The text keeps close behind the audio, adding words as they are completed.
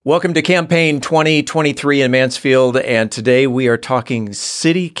Welcome to Campaign 2023 in Mansfield, and today we are talking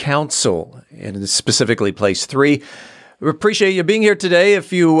City Council, and specifically Place 3. We appreciate you being here today.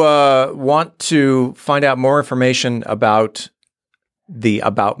 If you want to find out more information about the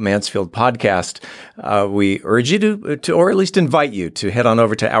About Mansfield podcast, we urge you to, or at least invite you to head on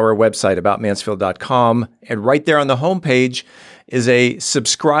over to our website, aboutmansfield.com, and right there on the homepage is a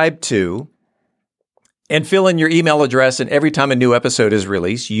subscribe to, and fill in your email address, and every time a new episode is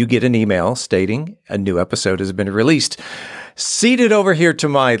released, you get an email stating a new episode has been released. Seated over here to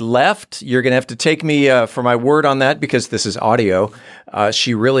my left, you're going to have to take me for my word on that because this is audio.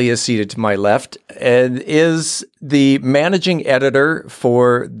 She really is seated to my left and is the managing editor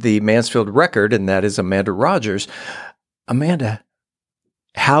for the Mansfield Record, and that is Amanda Rogers. Amanda,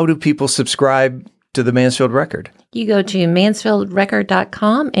 how do people subscribe to the Mansfield Record? You go to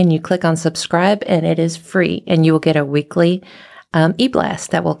mansfieldrecord.com and you click on subscribe, and it is free, and you will get a weekly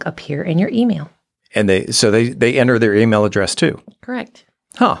e-blast that will appear in your email. And they enter their email address too. Correct.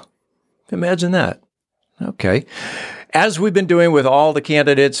 Huh. Imagine that. Okay. As we've been doing with all the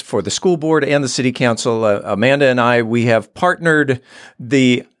candidates for the school board and the city council, Amanda and I, we have partnered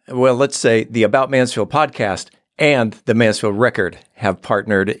the About Mansfield podcast and the Mansfield Record have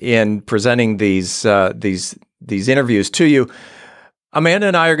partnered in presenting these interviews to you. Amanda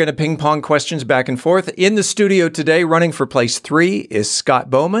and I are going to ping pong questions back and forth. In the studio today, running for Place 3 is Scot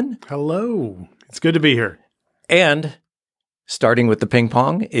Bowman. Hello. It's good to be here. And starting with the ping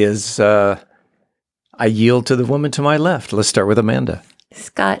pong is I yield to the woman to my left. Let's start with Amanda.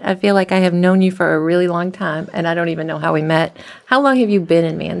 Scott, I feel like I have known you for a really long time, and I don't even know how we met. How long have you been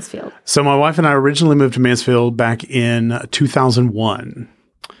in Mansfield? So my wife and I originally moved to Mansfield back in 2001.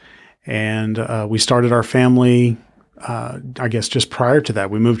 And we started our family, I guess, just prior to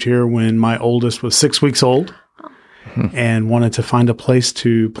that. We moved here when my oldest was 6 weeks old and wanted to find a place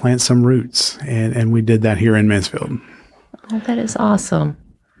to plant some roots. And we did that here in Mansfield. Oh, that is awesome.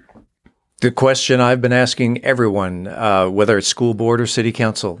 The question I've been asking everyone, whether it's school board or city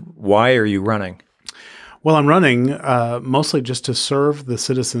council, why are you running? Well, I'm running mostly just to serve the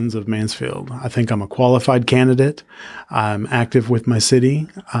citizens of Mansfield. I think I'm a qualified candidate. I'm active with my city.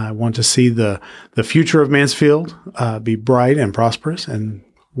 I want to see the future of Mansfield be bright and prosperous, and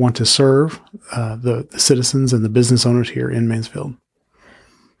want to serve the citizens and the business owners here in Mansfield.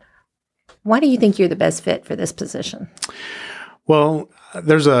 Why do you think you're the best fit for this position? Well,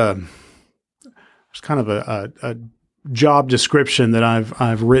 there's kind of a job description that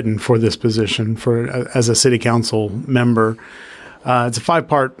I've written for this position as a city council member. It's a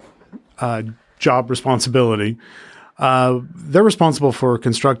 5-part job responsibility. They're responsible for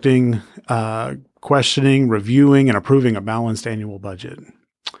constructing, questioning, reviewing, and approving a balanced annual budget.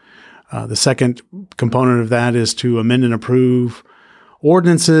 The second component of that is to amend and approve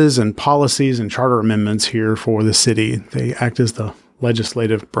ordinances and policies and charter amendments here for the city. They act as the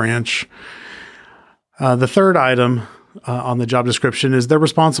legislative branch. The third item on the job description is they're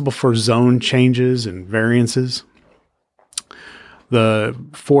responsible for zone changes and variances. The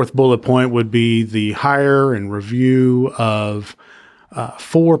fourth bullet point would be the hire and review of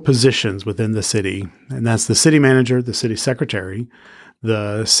 4 positions within the city, and that's the city manager, the city secretary,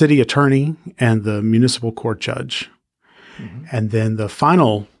 the city attorney, and the municipal court judge. Mm-hmm. And then the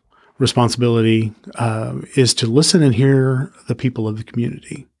final responsibility is to listen and hear the people of the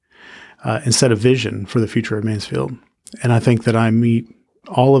community. Instead of vision for the future of Mansfield. And I think that I meet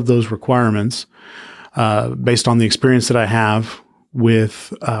all of those requirements based on the experience that I have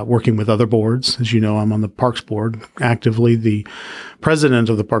with working with other boards. As you know, I'm on the Parks Board, actively the president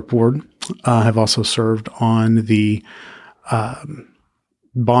of the Park Board. I have also served on the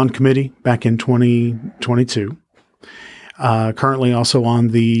Bond Committee back in 2022. Currently also on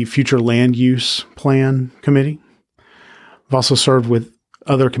the Future Land Use Plan Committee. I've also served with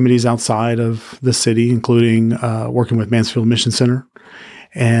other committees outside of the city, including working with Mansfield Mission Center,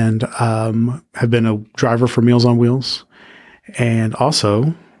 and have been a driver for Meals on Wheels, and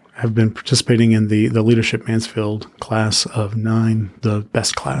also have been participating in the Leadership Mansfield class of 9, the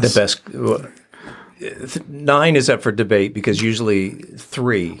best class. The best. 9 is up for debate because usually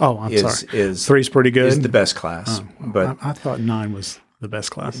 3 sorry. 3's pretty good. Is the best class. But I thought 9 was the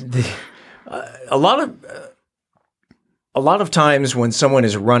best class. A lot of times when someone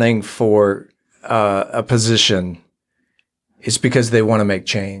is running for a position, it's because they want to make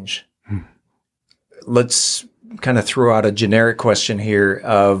change. Let's kind of throw out a generic question here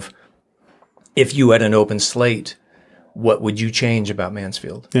of, if you had an open slate, what would you change about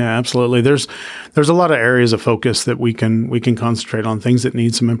Mansfield? Yeah, absolutely. There's a lot of areas of focus that we can concentrate on, things that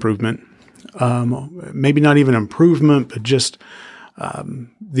need some improvement. Maybe not even improvement, but just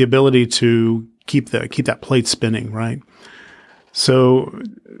the ability to keep that plate spinning, right? So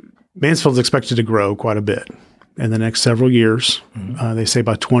Mansfield's expected to grow quite a bit in the next several years. They say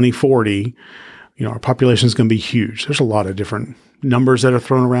by 2040, our population is going to be huge. There's a lot of different numbers that are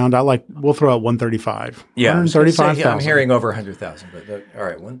thrown around. We'll throw out 135. Yeah, 135,000. I'm hearing over 100,000, but all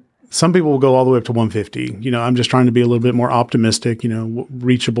right, Some people will go all the way up to 150. I'm just trying to be a little bit more optimistic,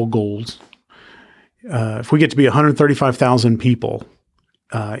 reachable goals. If we get to be 135,000 people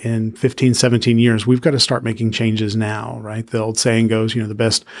in 15, 17 years, we've got to start making changes now, right? The old saying goes,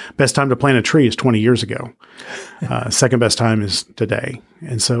 the best time to plant a tree is 20 years ago. Second best time is today.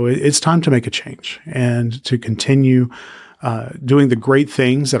 And so it's time to make a change and to continue doing the great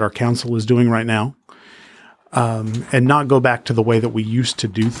things that our council is doing right now. And not go back to the way that we used to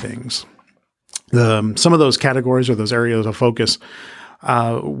do things. Some of those categories or those areas of focus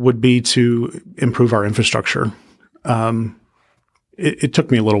would be to improve our infrastructure. It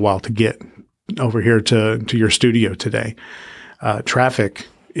took me a little while to get over here to your studio today. Traffic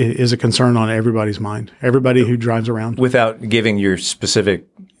is a concern on everybody's mind. Everybody who drives around. Without giving your specific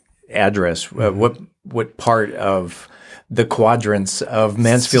address, what part of the quadrants of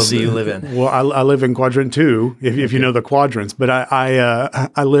Mansfield do you live in? Well, I live in quadrant 2, if you know the quadrants, but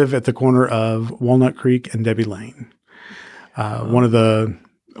I live at the corner of Walnut Creek and Debbie Lane. One of the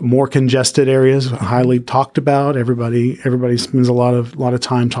more congested areas, highly talked about. Everybody spends a lot of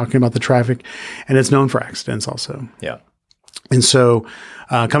time talking about the traffic, and it's known for accidents also. Yeah. And so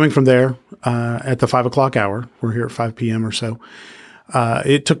coming from there at the 5 o'clock hour, we're here at 5 p.m. or so,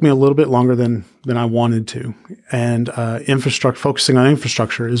 it took me a little bit longer than I wanted to. And focusing on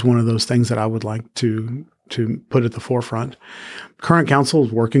infrastructure is one of those things that I would like to put at the forefront. Current council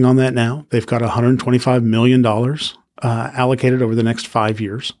is working on that now. They've got $125 million allocated over the next 5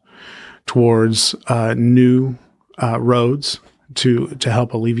 years towards new roads to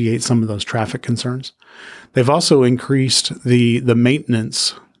help alleviate some of those traffic concerns. They've also increased the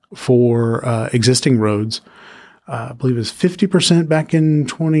maintenance for existing roads. I believe it was 50% back in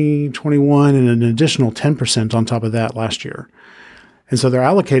 2021 and an additional 10% on top of that last year. And so they're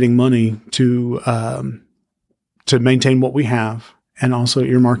allocating money to maintain what we have and also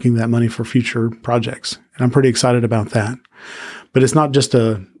earmarking that money for future projects. And I'm pretty excited about that. But it's not just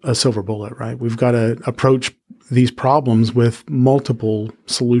a silver bullet, right? We've got to approach these problems with multiple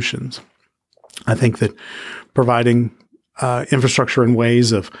solutions. I think that providing infrastructure in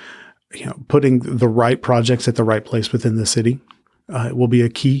ways of putting the right projects at the right place within the city will be a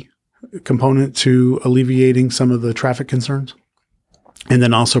key component to alleviating some of the traffic concerns. And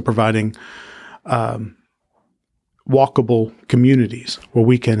then also providing walkable communities where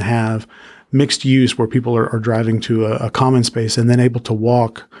we can have mixed use, where people are driving to a common space and then able to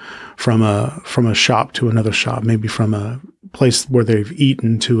walk from a shop to another shop, maybe from a place where they've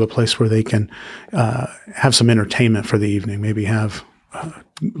eaten to a place where they can have some entertainment for the evening, maybe have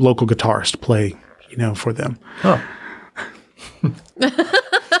local guitarist play, for them. Oh.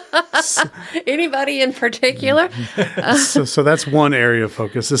 Anybody in particular? So that's one area of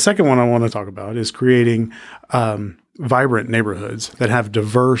focus. The second one I want to talk about is creating vibrant neighborhoods that have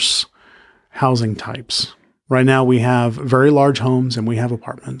diverse housing types. Right now we have very large homes and we have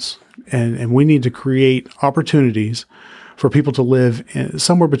apartments, and we need to create opportunities for people to live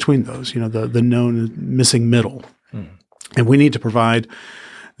somewhere between those, the known missing middle. And we need to provide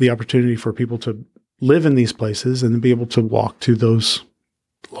the opportunity for people to live in these places and be able to walk to those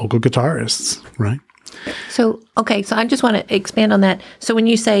local guitarists, right? So I just want to expand on that. So when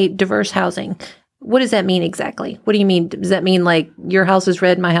you say diverse housing, what does that mean exactly? What do you mean? Does that mean like your house is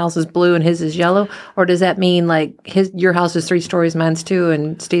red, my house is blue, and his is yellow? Or does that mean like your house is 3 stories, mine's 2,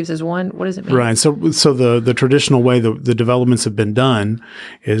 and Steve's is 1? What does it mean? Right. So the traditional way the developments have been done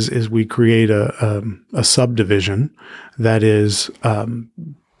is we create a subdivision that is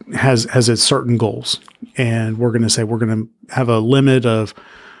has its certain goals, and we're going to say we're going to have a limit of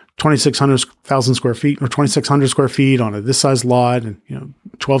 2,600,000 square feet or 2,600 square feet on this size lot, and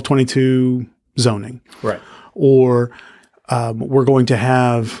 1222 zoning, right? Or we're going to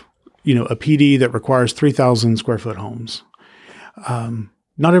have a PD that requires 3,000 square foot homes.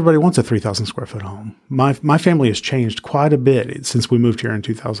 Not everybody wants a 3,000 square foot home. My family has changed quite a bit since we moved here in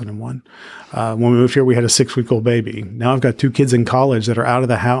 2001. When we moved here, we had a 6-week-old baby. Now I've got 2 kids in college that are out of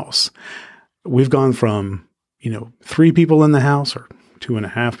the house. We've gone from 3 people in the house or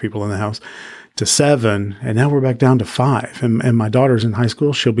 2.5 people in the house to 7, and now we're back down to 5. And my daughter's in high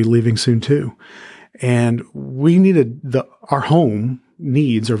school; she'll be leaving soon too. And we needed our home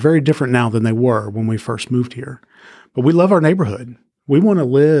needs are very different now than they were when we first moved here. But we love our neighborhood. We want to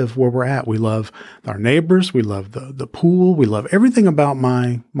live where we're at. We love our neighbors. We love the pool. We love everything about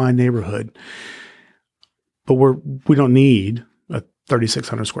my neighborhood. But we don't need a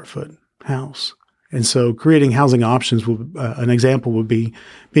 3,600 square foot house. And so creating housing options, an example would be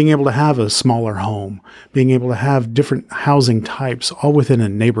being able to have a smaller home, being able to have different housing types all within a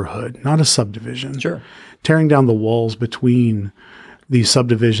neighborhood, not a subdivision. Sure. Tearing down the walls between these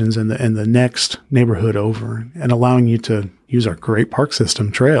subdivisions and the next neighborhood over, and allowing you to use our great park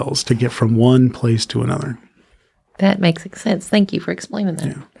system trails to get from one place to another. That makes sense. Thank you for explaining that.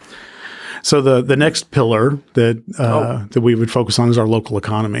 Yeah. So the next pillar that we would focus on is our local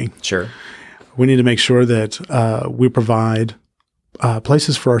economy. Sure. We need to make sure that we provide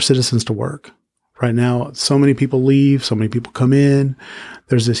places for our citizens to work. Right now, so many people leave, so many people come in.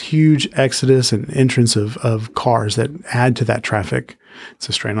 There's this huge exodus and entrance of cars that add to that traffic. It's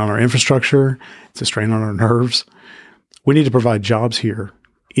a strain on our infrastructure. It's a strain on our nerves. We need to provide jobs here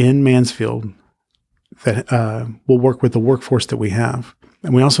in Mansfield that will work with the workforce that we have.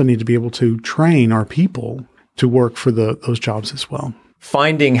 And we also need to be able to train our people to work for those jobs as well.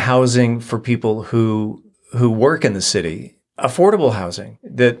 Finding housing for people who work in the city, affordable housing.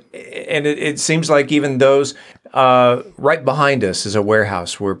 It seems like even those right behind us is a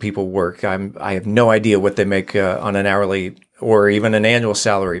warehouse where people work. I have no idea what they make on an hourly or even an annual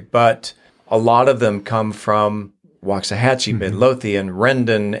salary, but a lot of them come from Waxahachie, Midlothian,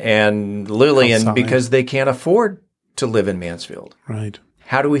 Rendon, and Lillian Outside. because they can't afford to live in Mansfield. Right.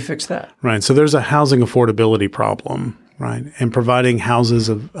 How do we fix that? Right. So there's a housing affordability problem, right? And providing houses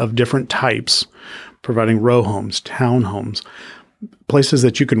of different types, providing row homes, townhomes, places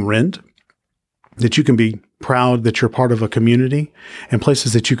that you can rent, that you can be proud that you're part of a community, and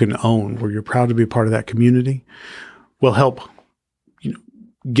places that you can own where you're proud to be part of that community will help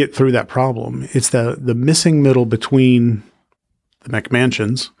get through that problem. It's the missing middle between the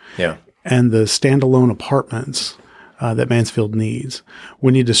McMansions and the standalone apartments that Mansfield needs.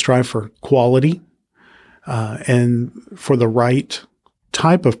 We need to strive for quality and for the right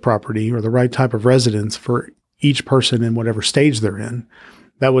type of property or the right type of residence for each person in whatever stage they're in.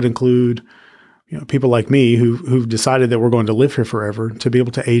 That would include people like me who've decided that we're going to live here forever to be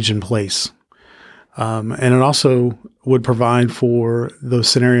able to age in place. And it also would provide for those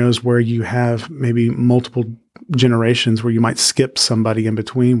scenarios where you have maybe multiple generations where you might skip somebody in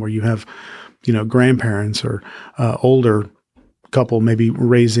between, where you have, grandparents or older couple maybe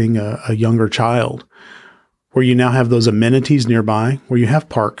raising a younger child, where you now have those amenities nearby, where you have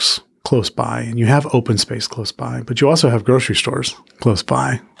parks close by and you have open space close by, but you also have grocery stores close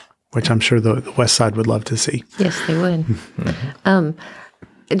by, which I'm sure the West Side would love to see. Yes, they would.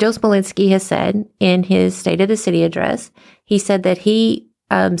 Joe Smolinski has said in his State of the City address, he said that he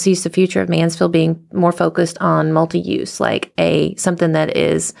sees the future of Mansfield being more focused on multi-use, like something that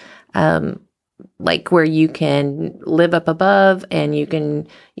is like where you can live up above and you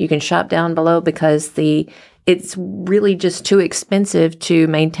can shop down below, because it's really just too expensive to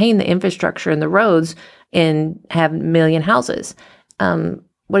maintain the infrastructure and the roads and have a million houses.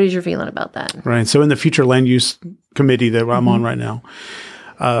 What is your feeling about that? Right. So in the Future Land Use Committee that I'm on right now,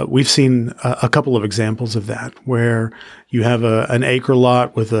 we've seen a couple of examples of that, where you have an acre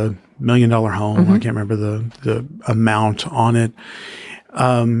lot with $1 million home. I can't remember the amount on it.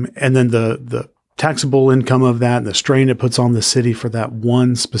 And then the taxable income of that and the strain it puts on the city for that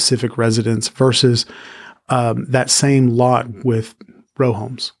one specific residence versus that same lot with row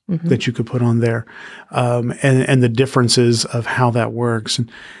homes that you could put on there, and the differences of how that works.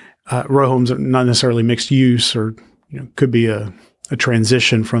 And row homes are not necessarily mixed use, or could be a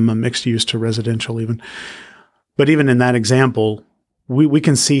transition from a mixed use to residential even. But even in that example, we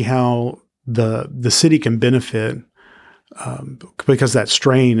can see how the city can benefit because that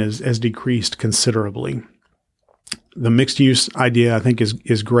strain has decreased considerably. The mixed use idea, I think,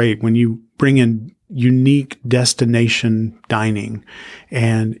 is great when you bring in unique destination dining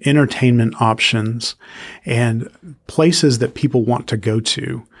and entertainment options and places that people want to go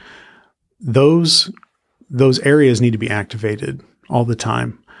to. Those areas need to be activated all the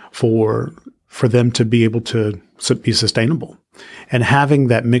time for them to be able to be sustainable. And having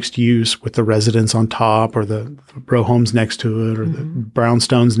that mixed use with the residents on top, or the row homes next to it, or the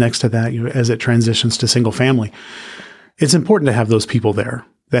brownstones next to that, as it transitions to single family, it's important to have those people there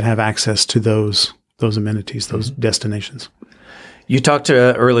that have access to those amenities, those destinations. You talked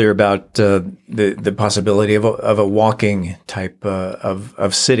earlier about the possibility of a walking type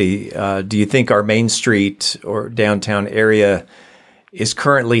of city. Do you think our Main Street or downtown area is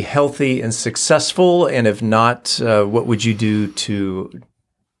currently healthy and successful? And if not, what would you do to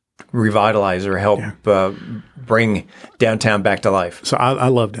revitalize or help bring downtown back to life. So I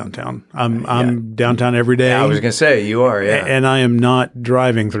love downtown. I'm downtown every day. I was going to say, you are, yeah. And I am not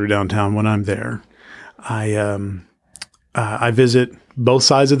driving through downtown when I'm there. I visit both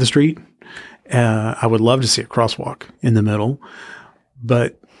sides of the street. I would love to see a crosswalk in the middle,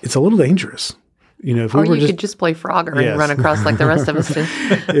 but it's a little dangerous. If we could just play Frogger and run across like the rest of us do.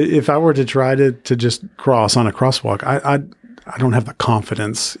 If I were to try to just cross on a crosswalk, I don't have the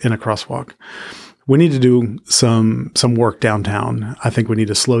confidence in a crosswalk. We need to do some work downtown. I think we need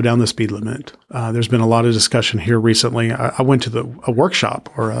to slow down the speed limit. There's been a lot of discussion here recently. I went to a workshop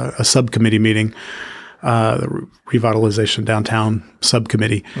or a subcommittee meeting, the Revitalization Downtown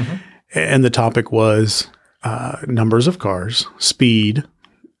Subcommittee, and the topic was numbers of cars, speed,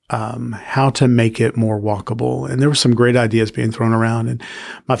 how to make it more walkable. And there were some great ideas being thrown around. And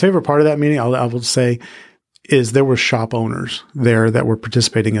my favorite part of that meeting, I will say, is there were shop owners there that were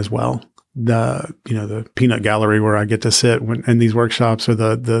participating as well. The peanut gallery where I get to sit in these workshops or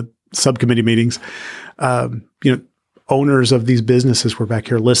the subcommittee meetings, owners of these businesses were back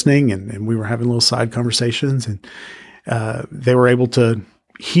here listening, and we were having little side conversations, and they were able to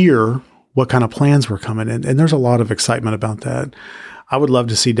hear what kind of plans were coming in. And there's a lot of excitement about that. I would love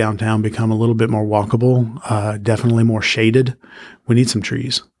to see downtown become a little bit more walkable, definitely more shaded. We need some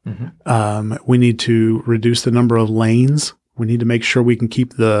trees. We need to reduce the number of lanes. We need to make sure we can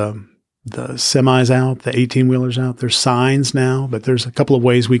keep the semis out, the 18-wheelers out. There's signs now, but there's a couple of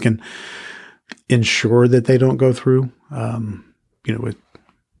ways we can ensure that they don't go through, with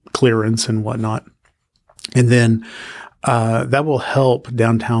clearance and whatnot. And then that will help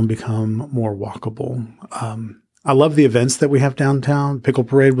downtown become more walkable. I love the events that we have downtown. Pickle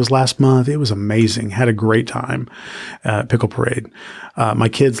Parade was last month. It was amazing. Had a great time at Pickle Parade. My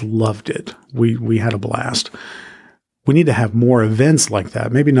kids loved it. We had a blast. We need to have more events like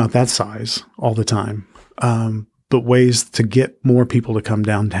that. Maybe not that size all the time, but ways to get more people to come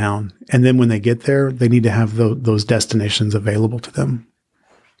downtown. And then when they get there, they need to have those destinations available to them.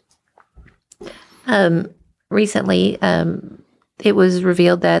 Recently, it was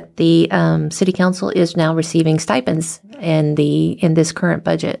revealed that the city council is now receiving stipends in this current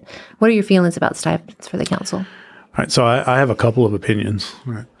budget. What are your feelings about stipends for the council? All right, so I have a couple of opinions.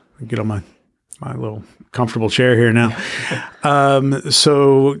 All right, I'll get on my little comfortable chair here now.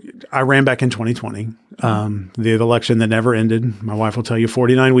 So I ran back in 2020, the election that never ended. My wife will tell you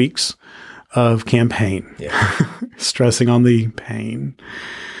 49 weeks of campaign, stressing on the pain.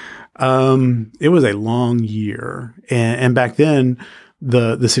 It was a long year. And back then,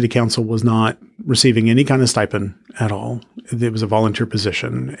 the city council was not receiving any kind of stipend at all. It was a volunteer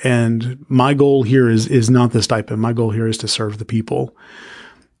position. And my goal here is not the stipend. My goal here is to serve the people.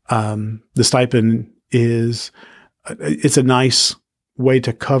 The stipend it's a nice way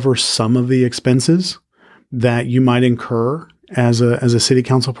to cover some of the expenses that you might incur as a city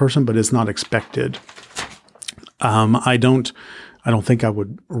council person, but it's not expected. I don't think I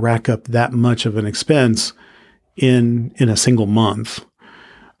would rack up that much of an expense in a single month,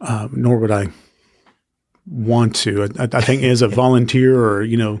 nor would I want to. I think as a volunteer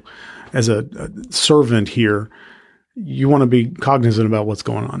or, as a servant here, you want to be cognizant about what's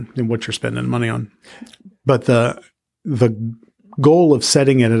going on and what you're spending money on. But the goal of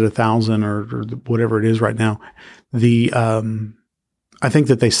setting it at 1,000 or whatever it is right now, I think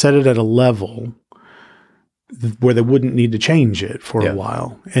that they set it at a level where they wouldn't need to change it for a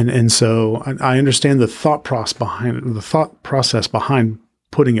while. And so I understand the thought process behind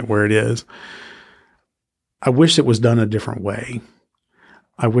putting it where it is. I wish it was done a different way.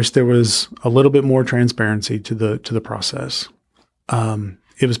 I wish there was a little bit more transparency to the process.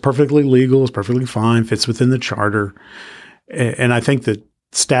 It was perfectly legal. It's perfectly fine. Fits within the charter. And I think that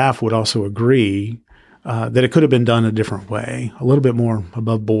staff would also agree that it could have been done a different way, a little bit more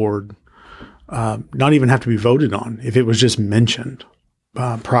above board. Not even have to be voted on if it was just mentioned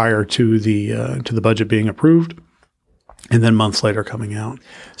prior to the budget being approved, and then months later coming out.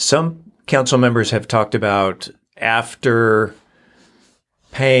 Some council members have talked about after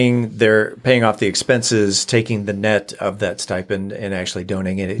paying off the expenses, taking the net of that stipend and actually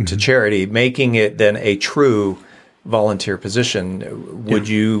donating it to charity, making it then a true volunteer position. Would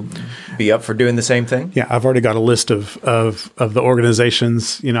you be up for doing the same thing? Yeah, I've already got a list of the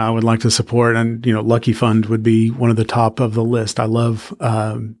organizations I would like to support, and Lucky Fund would be one of the top of the list. I love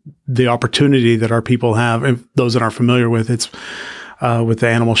the opportunity that our people have, and those that aren't familiar with it's with the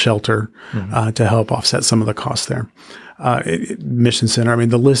animal shelter to help offset some of the costs there. Mission Center. I mean,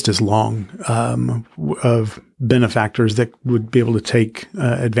 the list is long of benefactors that would be able to take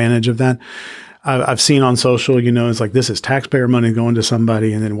advantage of that. I've seen on social, it's like, this is taxpayer money going to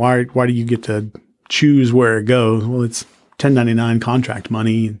somebody. And then why do you get to choose where it goes? Well, it's 1099 contract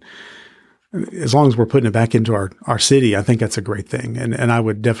money. And as long as we're putting it back into our city, I think that's a great thing. And I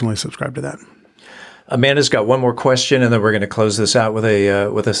would definitely subscribe to that. Amanda's got one more question, and then we're going to close this out with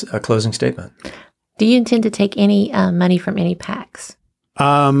a closing statement. Do you intend to take any money from any PACs?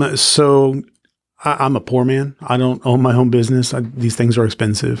 So I'm a poor man. I don't own my own business. These things are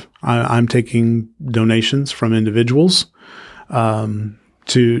expensive. I'm taking donations from individuals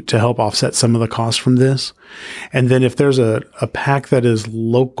to help offset some of the costs from this. And then if there's a PAC that is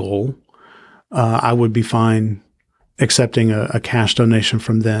local, I would be fine accepting a cash donation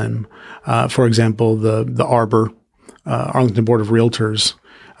from them. For example, the Arbor, Arlington Board of Realtors,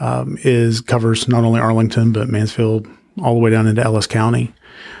 covers not only Arlington, but Mansfield all the way down into Ellis County.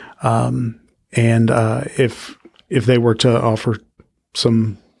 And if they were to offer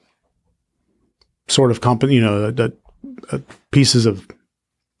some sort of company, pieces of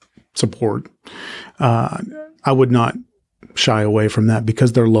support, I would not shy away from that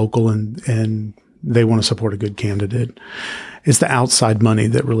because they're local and they want to support a good candidate. It's the outside money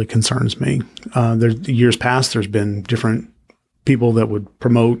that really concerns me. There's years past, there's been different people that would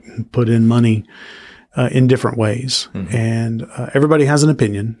promote and put in money in different ways. Mm-hmm. And everybody has an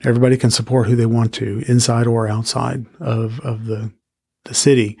opinion. Everybody can support who they want to, inside or outside of the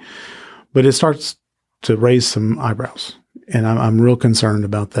city. But it starts to raise some eyebrows. And I'm real concerned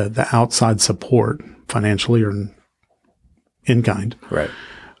about the outside support, financially or in kind. Right.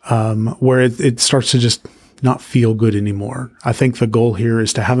 Where it starts to just not feel good anymore. I think the goal here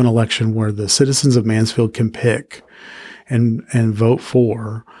is to have an election where the citizens of Mansfield can pick and vote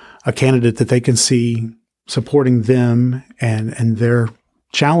for a candidate that they can see supporting them and their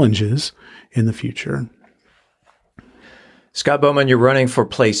challenges in the future. Scot Bowman, you're running for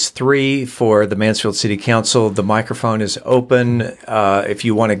place 3 for the Mansfield City Council. The microphone is open. If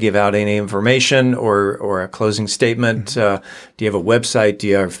you want to give out any information or a closing statement, do you have a website? Do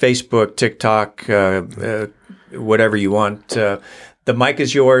you have Facebook, TikTok, whatever you want? The mic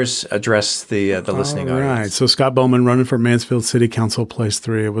is yours. Address the listening audience. All right. So Scot Bowman running for Mansfield City Council Place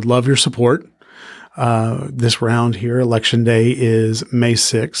 3. I would love your support. This round here, Election Day is May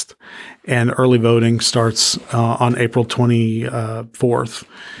 6th, and early voting starts on April 24th.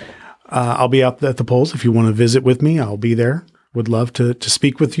 I'll be out at the polls. If you want to visit with me, I'll be there. Would love to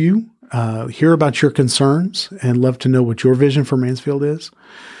speak with you, hear about your concerns, and love to know what your vision for Mansfield is.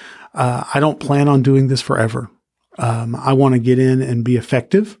 I don't plan on doing this forever. I want to get in and be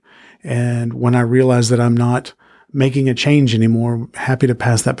effective. And when I realize that I'm not making a change anymore, happy to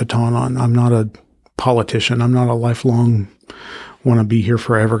pass that baton on. I'm not a politician. I'm not a lifelong want to be here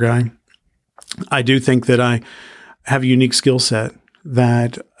forever guy. I do think that I have a unique skill set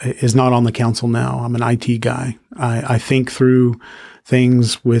that is not on the council now. I'm an IT guy. I think through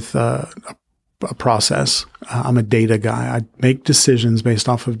things with a process. I'm a data guy. I make decisions based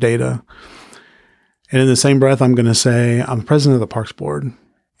off of data. And in the same breath, I'm going to say I'm president of the Parks Board,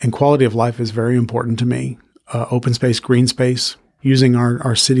 and quality of life is very important to me. Open space, green space, using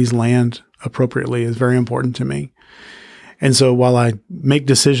our city's land appropriately is very important to me. And so while I make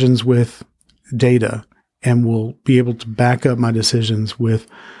decisions with data and will be able to back up my decisions with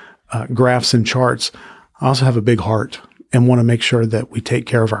graphs and charts, I also have a big heart and want to make sure that we take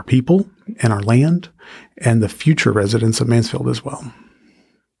care of our people and our land and the future residents of Mansfield as well.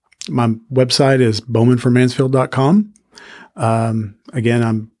 My website is bowmanformansfield.com. Again,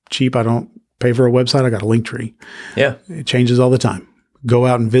 I'm cheap. I don't pay for a website. I got a link tree. Yeah. It changes all the time. Go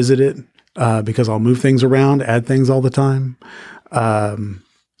out and visit it because I'll move things around, add things all the time. I'm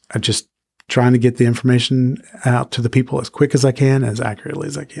just trying to get the information out to the people as quick as I can, as accurately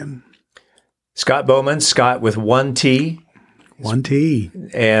as I can. Scot Bowman, Scot with 1 T. 1 T.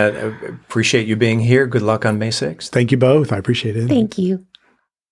 And appreciate you being here. Good luck on May 6th. Thank you both. I appreciate it. Thank you.